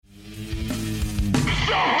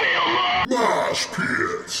Mosh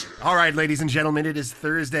Pit. All right, ladies and gentlemen, it is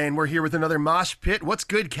Thursday, and we're here with another Mosh Pit. What's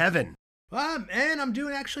good, Kevin? And I'm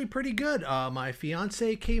doing actually pretty good. My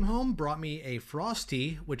fiance came home, brought me a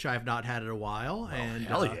Frosty, which I've not had in a while. And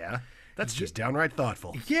Hell yeah. That's just downright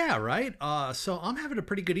thoughtful. Yeah, right? So I'm having a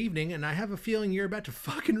pretty good evening, and I have a feeling you're about to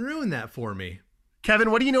fucking ruin that for me.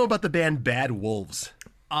 Kevin, what do you know about the band Bad Wolves?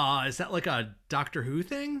 Is that like a Doctor Who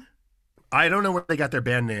thing? I don't know where they got their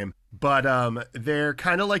band name, but they're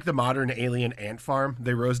kind of like the modern Alien Ant Farm.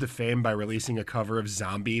 They rose to fame by releasing a cover of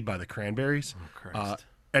Zombie by the Cranberries. Oh, Christ.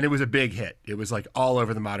 And it was a big hit. It was like all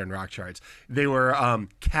over the modern rock charts. They were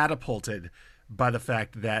catapulted by the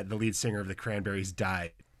fact that the lead singer of the Cranberries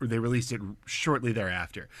died. They released it shortly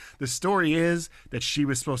thereafter. The story is that she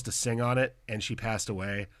was supposed to sing on it and she passed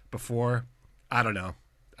away before. I don't know.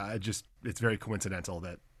 It's very coincidental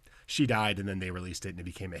that she died and then they released it and it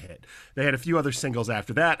became a hit. They had a few other singles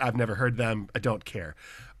after that. I've never heard them. I don't care.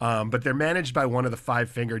 But they're managed by one of the Five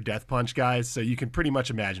Finger Death Punch guys, so you can pretty much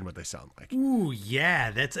imagine what they sound like. Ooh,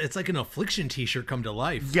 yeah. It's like an Affliction t-shirt come to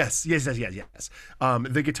life. Yes.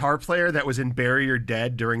 The guitar player that was in Bury Your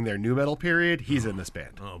Dead during their nu metal period, he's in this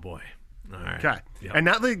band. Oh, boy. All right. Okay. Yep. And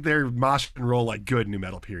not like their mosh and roll like good nu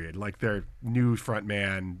metal period, like their new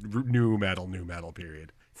frontman, nu metal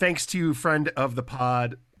period. Thanks to friend of the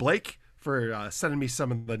pod, Blake, for sending me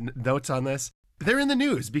some of the notes on this. They're in the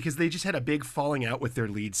news because they just had a big falling out with their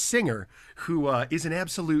lead singer, who is an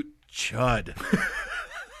absolute chud.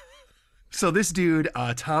 So this dude,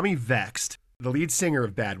 Tommy Vext, the lead singer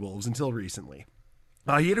of Bad Wolves until recently,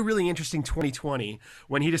 he had a really interesting 2020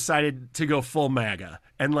 when he decided to go full MAGA.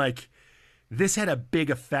 And this had a big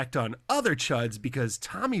effect on other chuds because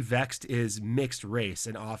Tommy Vext is mixed race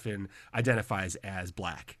and often identifies as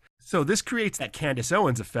black. So this creates that Candace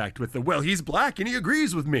Owens effect with the, well, he's black and he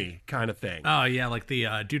agrees with me kind of thing. Oh, yeah, like the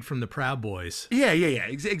dude from the Proud Boys. Yeah,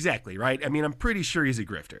 exactly, right? I mean, I'm pretty sure he's a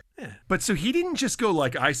grifter. Yeah. But so he didn't just go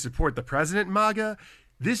I support the president MAGA.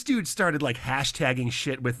 This dude started hashtagging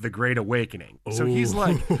shit with the Great Awakening. Ooh. So he's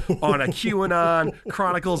on a QAnon,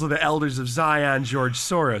 Chronicles of the Elders of Zion, George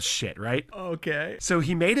Soros shit, right? Okay. So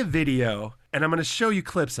he made a video, and I'm going to show you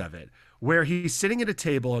clips of it, where he's sitting at a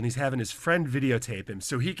table and he's having his friend videotape him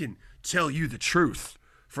so he can tell you the truth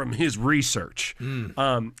from his research.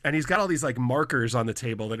 And he's got all these markers on the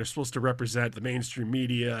table that are supposed to represent the mainstream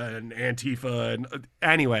media and Antifa. And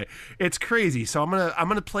anyway, it's crazy. So I'm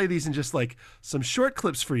gonna play these in just some short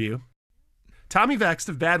clips for you. Tommy Vext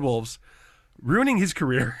of Bad Wolves ruining his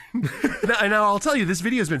career. Now I'll tell you, this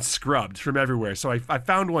video has been scrubbed from everywhere. So I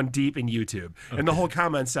found one deep in YouTube, and the whole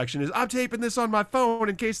comment section is, I'm taping this on my phone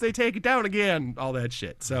in case they take it down again. All that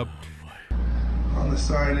shit. So. On the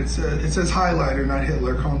side, it says highlighter, not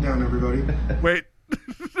Hitler. Calm down, everybody. Wait,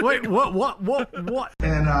 what?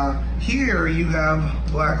 And here you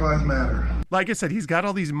have Black Lives Matter. Like I said, he's got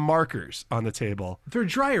all these markers on the table. They're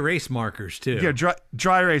dry erase markers, too. Yeah,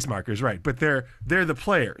 dry erase markers, right. But they're the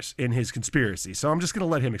players in his conspiracy. So I'm just going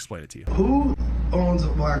to let him explain it to you. Who owns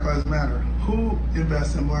Black Lives Matter? Who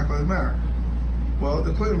invests in Black Lives Matter? Well,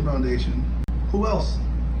 the Clinton Foundation. Who else?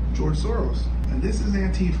 George Soros. And this is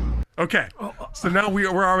Antifa. Okay, so now we're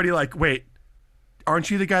already wait, aren't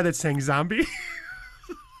you the guy that sang Zombie?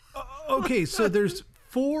 Okay, so there's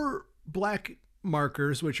 4 black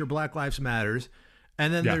markers, which are Black Lives Matters,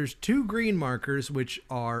 and then there's 2 green markers, which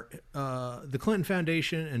are the Clinton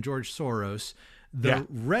Foundation and George Soros. The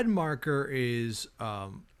red marker is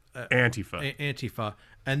Antifa.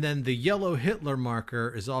 And then the yellow Hitler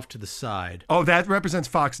marker is off to the side. Oh, that represents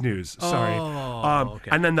Fox News. Sorry. Okay.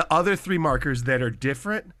 And then the other 3 markers that are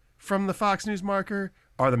different from the Fox News marker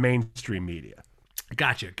are the mainstream media.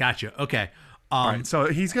 Gotcha. Okay. All right, so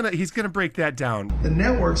he's gonna break that down. The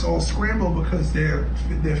networks all scramble because they're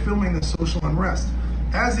filming the social unrest.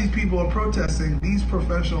 As these people are protesting, these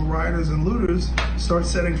professional rioters and looters start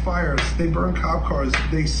setting fires. They burn cop cars.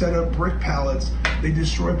 They set up brick pallets. They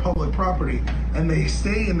destroy public property, and they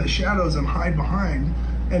stay in the shadows and hide behind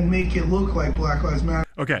and make it look like Black Lives Matter.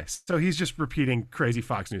 Okay, so he's just repeating crazy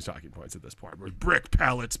Fox News talking points at this point, with brick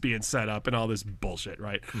pallets being set up and all this bullshit,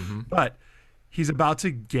 right? Mm-hmm. But he's about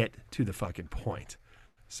to get to the fucking point.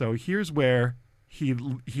 So here's where he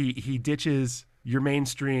ditches your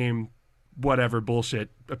mainstream whatever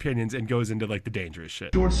bullshit opinions and goes into the dangerous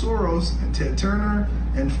shit. George Soros and Ted Turner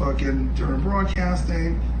and fucking Turner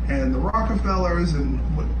Broadcasting and the Rockefellers and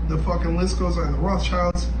the fucking list goes on, the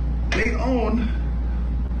Rothschilds, they own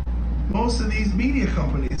most of these media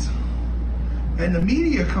companies. And the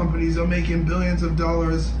media companies are making billions of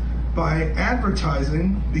dollars by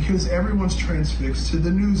advertising because everyone's transfixed to the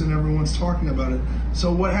news and everyone's talking about it.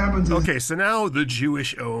 So what happens is... Okay, so now the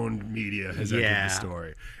Jewish-owned media has entered the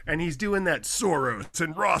story. And he's doing that Soros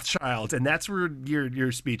and Rothschild, and that's where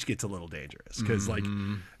your speech gets a little dangerous. Because, like,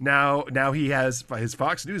 now he has... His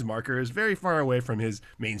Fox News marker is very far away from his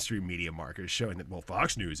mainstream media markers, showing that, well,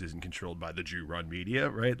 Fox News isn't controlled by the Jew-run media,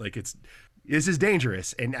 right? Like, this is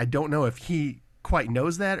dangerous, and I don't know if he quite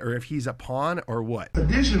knows that or if he's a pawn or what.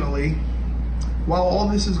 Additionally, while all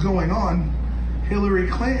this is going on, Hillary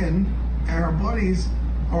Clinton and her buddies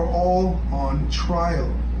are all on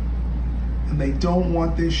trial, and they don't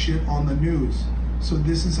want this shit on the news. So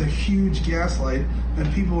this is a huge gaslight,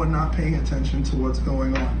 and people are not paying attention to what's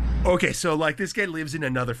going on. Okay, so like this guy lives in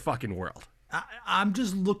another fucking world. I'm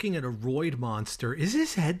just looking at a roid monster. Is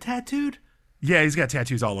his head tattooed? Yeah, he's got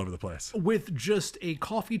tattoos all over the place. With just a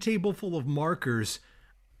coffee table full of markers.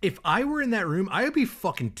 If I were in that room, I would be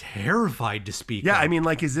fucking terrified to speak. Yeah, up. I mean,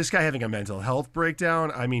 like, is this guy having a mental health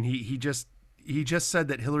breakdown? I mean, he just said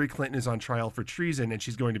that Hillary Clinton is on trial for treason and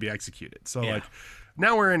she's going to be executed. So, like,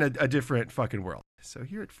 now we're in a different fucking world. So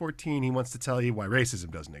here at 14, he wants to tell you why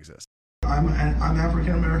racism doesn't exist. I'm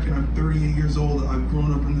African American. I'm 38 years old. I've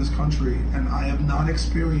grown up in this country, and I have not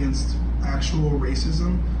experienced actual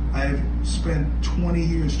racism. I have spent 20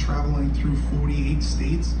 years traveling through 48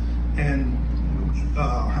 states and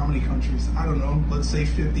how many countries? I don't know. Let's say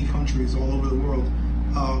 50 countries all over the world.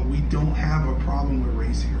 We don't have a problem with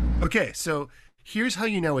race here. Okay, so here's how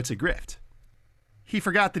you know it's a grift. He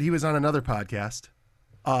forgot that he was on another podcast.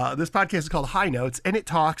 This podcast is called High Notes, and it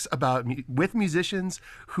talks about with musicians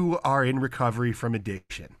who are in recovery from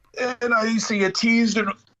addiction. And I used to get teased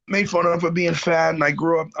and made fun of for being fat, and I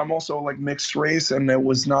grew up, I'm also like mixed race, and it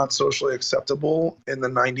was not socially acceptable in the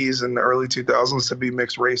 90s and the early 2000s to be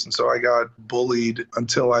mixed race, and so I got bullied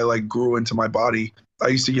until I like grew into my body. I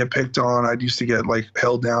used to get picked on. I used to get like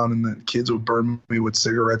held down, and the kids would burn me with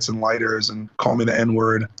cigarettes and lighters and call me the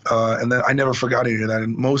N-word. And then I never forgot any of that.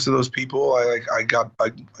 And most of those people,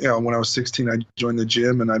 when I was 16, I joined the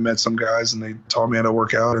gym and I met some guys and they taught me how to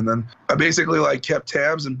work out. And then I basically like kept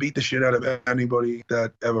tabs and beat the shit out of anybody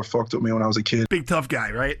that ever fucked with me when I was a kid. Big tough guy,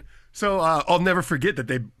 right? So I'll never forget that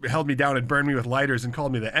they held me down and burned me with lighters and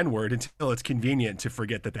called me the N-word until it's convenient to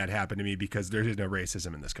forget that happened to me because there is no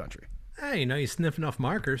racism in this country. Hey, you sniff enough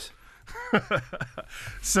markers.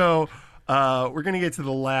 So we're going to get to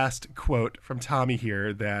the last quote from Tommy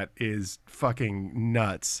here that is fucking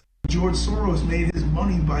nuts. George Soros made his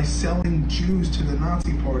money by selling Jews to the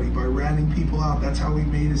Nazi party, by ratting people out. That's how he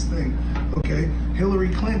made his thing. Okay?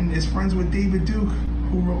 Hillary Clinton is friends with David Duke,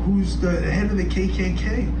 who's the head of the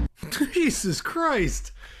KKK. Jesus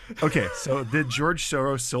Christ. Okay, so did George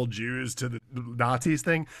Soros sell Jews to the Nazis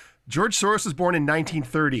thing? George Soros was born in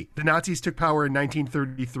 1930. The Nazis took power in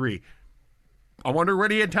 1933. I wonder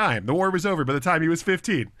when he had time. The war was over by the time he was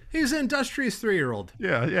 15. He was an industrious 3-year-old.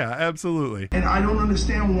 Yeah, absolutely. And I don't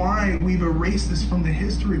understand why we've erased this from the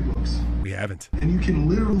history books. We haven't. And you can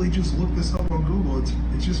literally just look this up on Google.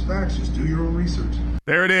 It's just facts. Just do your own research.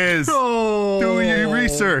 There it is. Oh, do your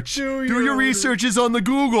research. Do your researches on the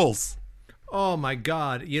Googles. Oh, my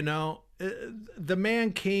God. The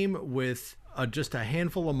man came with just a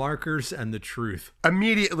handful of markers and the truth.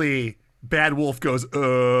 Immediately, Bad Wolf goes, and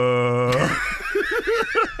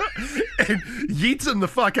yeets him the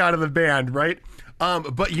fuck out of the band, right?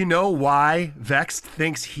 But you know why Vexed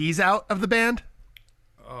thinks he's out of the band?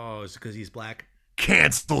 Oh, is it because he's black?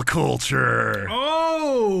 Cancel culture.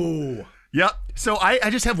 Oh! Yep. So I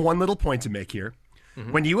just have one little point to make here.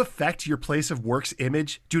 Mm-hmm. When you affect your place of work's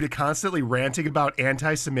image due to constantly ranting about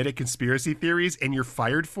anti-Semitic conspiracy theories and you're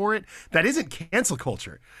fired for it, that isn't cancel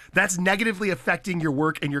culture. That's negatively affecting your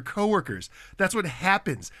work and your coworkers. That's what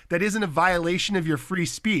happens. That isn't a violation of your free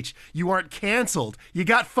speech. You aren't canceled. You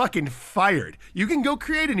got fucking fired. You can go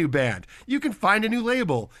create a new band. You can find a new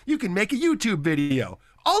label. You can make a YouTube video.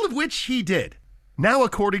 All of which he did. Now,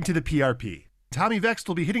 according to the PRP, Tommy Vext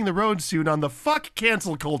will be hitting the road soon on the Fuck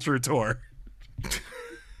Cancel Culture Tour.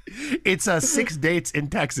 It's 6 dates in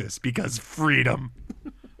Texas because freedom.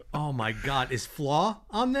 Oh my God, is Flaw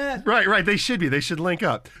on that? Right. They should be. They should link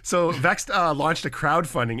up. So Vext launched a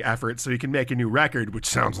crowdfunding effort so he can make a new record, which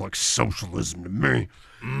sounds like socialism to me.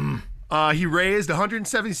 He raised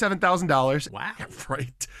 $177,000. Wow.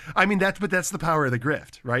 Right. I mean, that's the power of the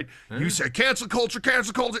grift, right? You say cancel culture,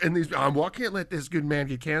 and these, well, I can't let this good man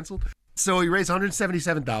get canceled. So he raised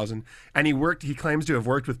 $177,000, and he claims to have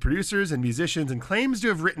worked with producers and musicians and claims to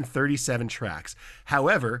have written 37 tracks.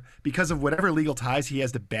 However, because of whatever legal ties he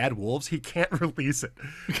has to Bad Wolves, he can't release it.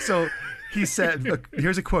 So He said,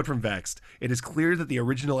 here's a quote from Vexed. "It is clear that the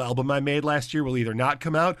original album I made last year will either not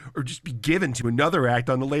come out or just be given to another act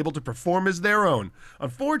on the label to perform as their own.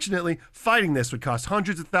 Unfortunately, fighting this would cost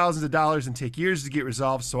hundreds of thousands of dollars and take years to get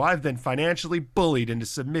resolved, so I've been financially bullied into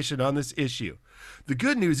submission on this issue. The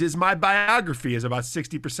good news is my biography is about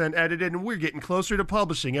 60% edited, and we're getting closer to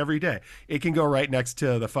publishing every day. It can go right next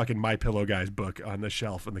to the fucking My Pillow Guy's book on the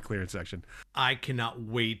shelf in the clearance section." I cannot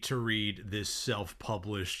wait to read this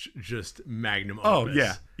self-published just magnum Oh,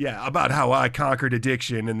 opus. yeah, about how I conquered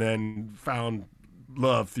addiction and then found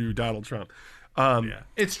love through Donald Trump. Yeah.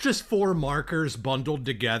 It's just 4 markers bundled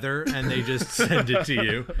together, and they just send it to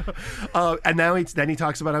you. And now then he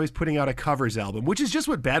talks about how he's putting out a covers album, which is just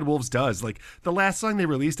what Bad Wolves does. Like, the last song they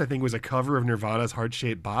released, I think, was a cover of Nirvana's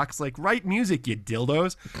Heart-Shaped Box. Like, write music, you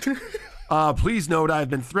dildos. Please note, I've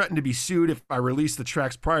been threatened to be sued if I release the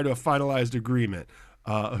tracks prior to a finalized agreement.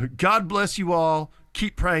 God bless you all.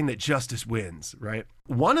 Keep praying that justice wins, right?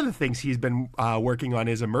 One of the things he's been working on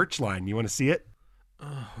is a merch line. You want to see it?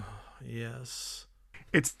 Yes.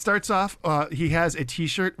 It starts off, he has a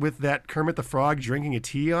t-shirt with that Kermit the Frog drinking a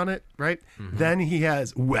tea on it, right? Mm-hmm. Then he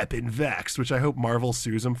has Weapon Vex, which I hope Marvel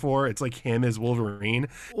sues him for. It's like him as Wolverine.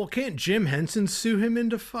 Well, can't Jim Henson sue him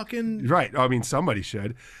into fucking... Right. I mean, somebody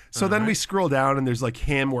should. So then we scroll down and there's like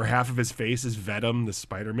him where half of his face is Venom, the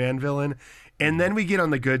Spider-Man villain. And then we get on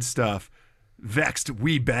the good stuff. Vexed,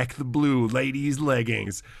 we back the blue, ladies'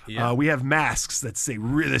 leggings. Yeah. We have masks that say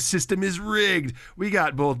the system is rigged. We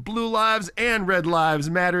got both Blue Lives and Red Lives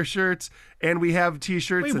Matter shirts. And we have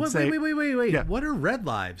t-shirts that say... Wait. Yeah. What are Red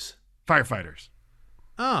Lives? Firefighters.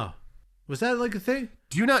 Oh. Was that like a thing?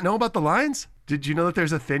 Do you not know about the lines? Did you know that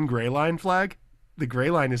there's a thin gray line flag? The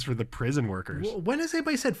gray line is for the prison workers. When has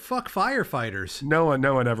anybody said fuck firefighters? No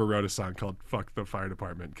one ever wrote a song called Fuck the Fire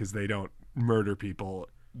Department because they don't murder people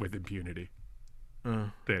with impunity.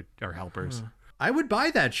 They are helpers. I would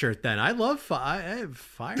buy that shirt then. I love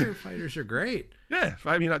firefighters are great. Yeah,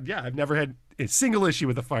 I mean, I've never had a single issue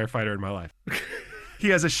with a firefighter in my life. He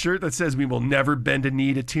has a shirt that says "We will never bend a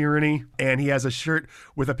knee to tyranny," and he has a shirt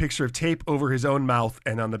with a picture of tape over his own mouth,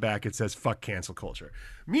 and on the back it says "Fuck cancel culture."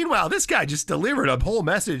 Meanwhile, this guy just delivered a whole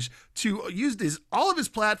message to used all of his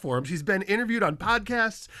platforms. He's been interviewed on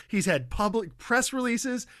podcasts. He's had public press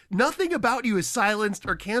releases. Nothing about you is silenced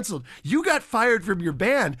or canceled. You got fired from your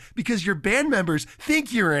band because your band members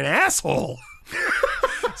think you're an asshole.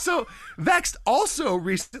 So Vexed also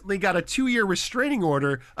recently got a 2-year restraining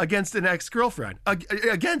order against an ex-girlfriend.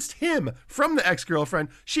 Against him from the ex-girlfriend.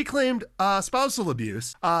 She claimed spousal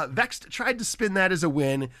abuse. Vexed tried to spin that as a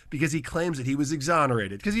win because he claims that he was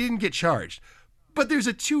exonerated because he didn't get charged. But there's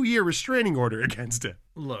a 2-year restraining order against him.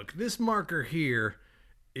 Look, this marker here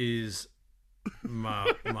is my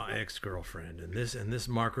ex-girlfriend, and this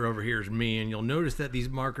marker over here is me, and you'll notice that these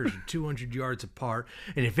markers are 200 yards apart,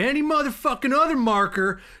 and if any motherfucking other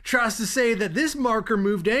marker tries to say that this marker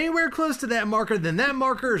moved anywhere close to that marker, then that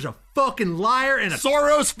marker is a fucking liar and a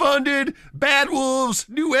Soros funded, Bad Wolves,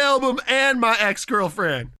 new album, and my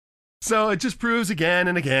ex-girlfriend. So it just proves again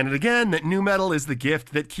and again and again that nu metal is the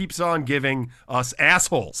gift that keeps on giving us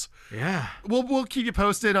assholes. Yeah. We'll keep you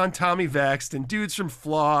posted on Tommy Vexed and dudes from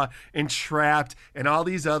Flaw and Trapped and all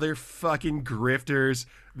these other fucking grifters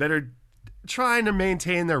that are trying to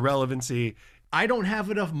maintain their relevancy. I don't have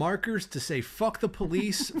enough markers to say fuck the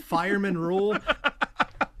police, firemen rule.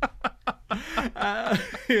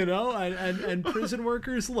 And prison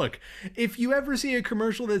workers. Look, if you ever see a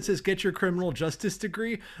commercial that says get your criminal justice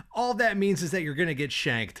degree, all that means is that you're going to get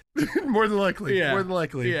shanked. More than likely. Yeah. More than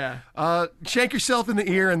likely. Yeah. Shank yourself in the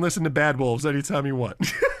ear and listen to Bad Wolves anytime you want.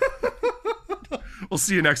 We'll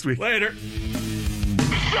see you next week. Later.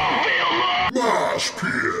 Mosh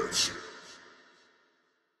Pits.